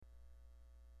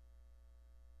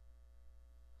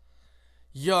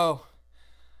Yo,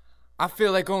 I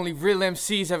feel like only real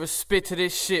MCs ever spit to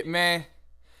this shit, man.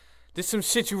 This some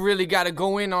shit you really gotta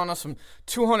go in on some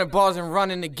 200 bars and run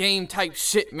in the game type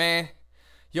shit, man.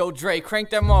 Yo, Dre, crank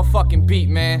that motherfucking beat,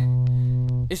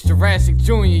 man. It's Jurassic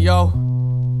Jr., yo.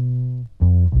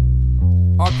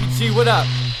 RPG, what up?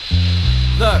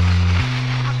 Look.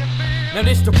 Now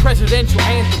this the presidential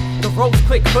anthem, the Rose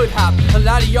Click hood hop. A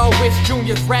lot of y'all wish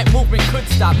Junior's rap movement could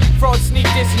stop. Fraud sneak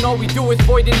this and all we do is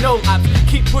void and no ops.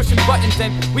 Keep pushing buttons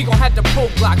and we gon' have to pull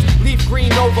blocks. Leaf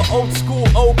green over old school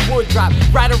oak wood drop.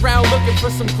 Ride around looking for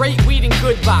some great weed and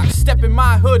good box. Step in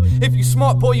my hood, if you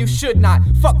smart boy you should not.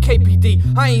 Fuck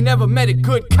KPD, I ain't never met a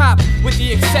good cop. With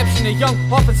the exception of young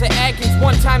Officer Atkins.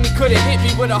 One time he could've hit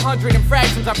me with 100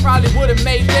 infractions. I probably would've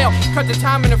made bail, cut the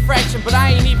time in a fraction. But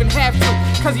I ain't even have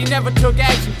to, cause he never took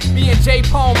action. Me and J.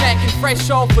 Paul Mackin, fresh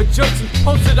off for Judson.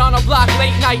 Posted on a block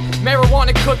late night,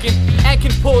 marijuana cooking.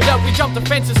 Atkins pulled up, we jumped the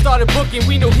fence and started booking.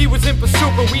 We knew he was in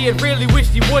pursuit, but we had really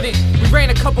wished he wouldn't. We ran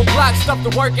a couple blocks, stuffed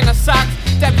the work in our socks.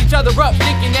 Dapped each other up,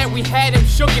 thinking that we had him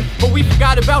shookin'. But we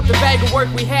forgot about the bag of work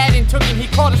we had and tookin'. He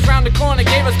caught us round the corner,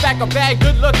 gave us back a bag,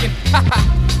 good looking.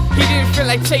 He didn't feel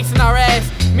like chasing our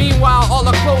ass. Meanwhile, all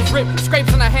our clothes ripped,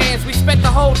 scrapes on our hands. We spent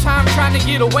the whole time trying to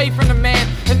get away from the man.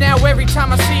 And now every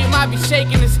time I see him, I be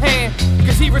shaking his hand.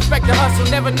 Cause he respect the hustle,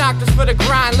 never knocked us for the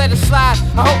grind. Let it slide,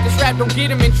 I hope this rap don't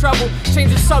get him in trouble.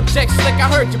 Change the subject slick, I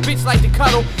heard your bitch like to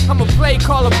cuddle. I'm a play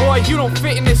caller boy, you don't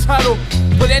fit in this huddle.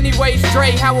 But anyways,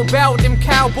 Dre, how about them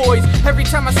cowboys? Every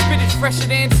time I spit it's fresher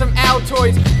than some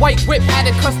Altoids. White Whip had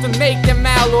it custom make them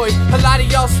alloys. A lot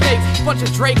of y'all snakes, bunch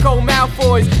of Draco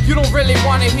Malfoys. You don't really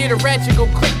wanna hear the ratchet go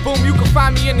click boom. You can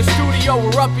find me in the studio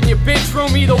or up in your bitch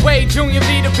room. Either way, Junior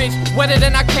lead a bitch wetter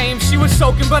than I came. She was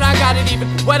soaking but I got it even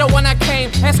wetter when I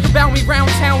came. Ask about me round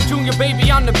town, Junior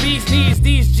baby on the bee's knees.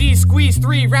 These G's squeeze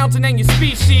 3 rounds and then your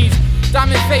species.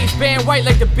 Diamond face, band white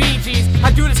like the Bee Gees.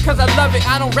 I do this cause I love it,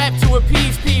 I don't rap to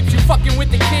appease peeps. You fucking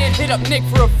with the kid, hit up Nick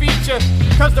for a feature.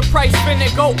 Cause the price finna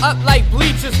go up like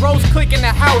bleachers. Rose Click in the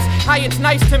house, hi it's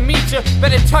nice to meet ya.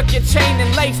 Better tuck your chain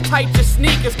and lace tight your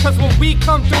sneakers. Cause when we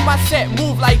come through my set,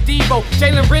 move like Devo.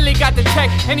 Jalen really got the tech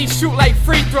and he shoot like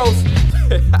free throws.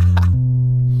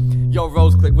 Yo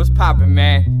Rose Click, what's poppin',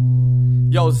 man?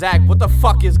 Yo Zach, what the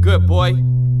fuck is good, boy?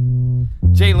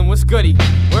 Jalen, what's goody?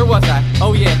 Where was I?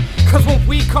 Oh yeah. Cause when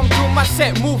we come through my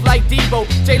set, move like Devo.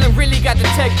 Jalen really got the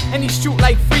tech and he shoot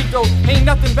like free throws. Ain't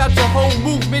nothing about your whole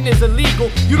movement is illegal.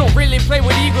 You don't really play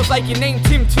with Eagles like your name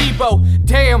Tim Tebow.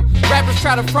 Damn, rappers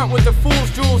try to front with the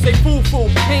fool's jewels. They fool.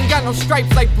 Ain't got no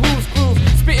stripes like Blue's Clues.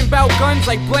 Spitting bout guns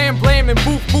like blam and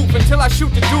boof until I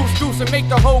shoot the deuce and make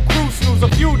the whole crew snooze. A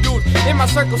few dudes in my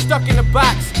circle stuck in the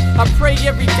box. I pray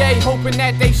every day hoping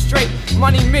that they straight.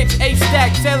 Money Mitch,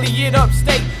 A-Stacks, Elliot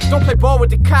upstate. Don't play ball with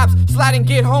the cops, slide and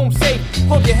get home safe.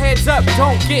 Hold your heads up,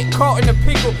 don't get caught in a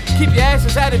pickle. Keep your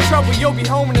asses out of trouble, you'll be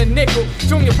home in a nickel.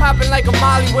 Junior popping like a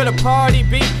molly with a party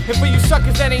beat. And for you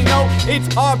suckers that ain't know, it's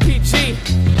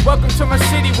RPG. Welcome to my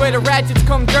city where the ratchets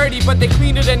come dirty, but they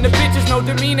cleaner than the bitches, no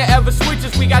demeanor ever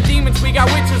switches. We got demons, we got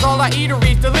witches, all our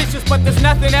eateries delicious. But there's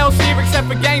nothing else here except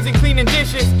for gangs and cleaning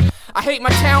dishes. I hate my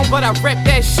town, but I rep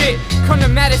that shit. Come to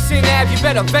Madison Ave, you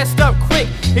better vest up quick.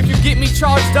 If you get me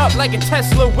charged up like a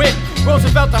Tesla whip,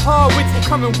 Roosevelt the Harwich will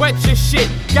come and wet your shit.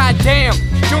 Goddamn,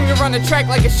 Junior on the track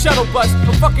like a shuttle bus.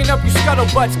 I'm fucking up your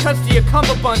scuttlebutts, cuts to your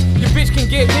cummerbunds. Your bitch can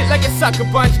get hit like a sucker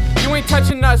bunch. You ain't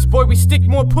touching us, boy, we stick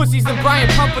more pussies than Brian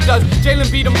Pumper does.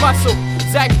 Jalen be the muscle,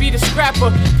 Zach be the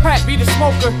scrapper, Pat be the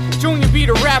smoker, Junior be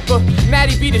the rapper,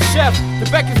 Maddie be the chef, the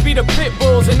Beckers be the pit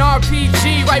bulls, and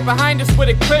RPG right behind us with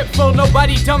a clip full.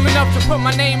 Nobody dumb enough to put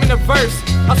my name in a verse.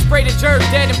 I'll spray the jerk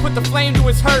dead and put the flame to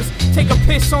his hearse. Take a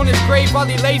piss on his grave while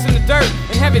he lays in the dirt,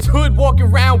 and have his hood walking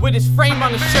around with his frame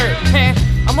on his shirt. Man,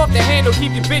 I'm off the handle,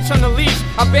 keep your bitch on the leash.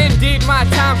 I been did my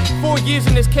time, 4 years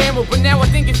in this Camel, but now I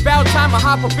think it's about time I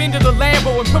hop up into the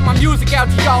Lambo and put my music out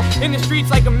to y'all in the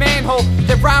streets like a manhole.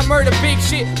 That rhyme murder, big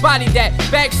shit, body that.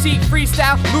 Backseat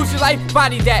freestyle, lose your life,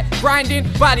 body that.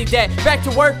 Grinding, body that. Back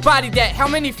to work, body that. How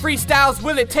many freestyles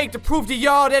will it take to prove to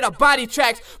y'all that I body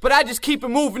tracks? But I just keep it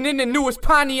moving in the newest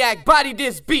Pontiac. Body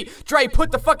this beat, Dre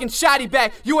put the fucking shotty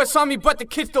back. US Army, but the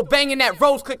kid still banging that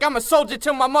Rose Click. I'm a soldier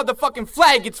till my motherfucking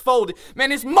flag gets folded.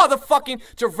 Man, it's motherfucking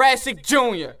Jurassic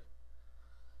Jr.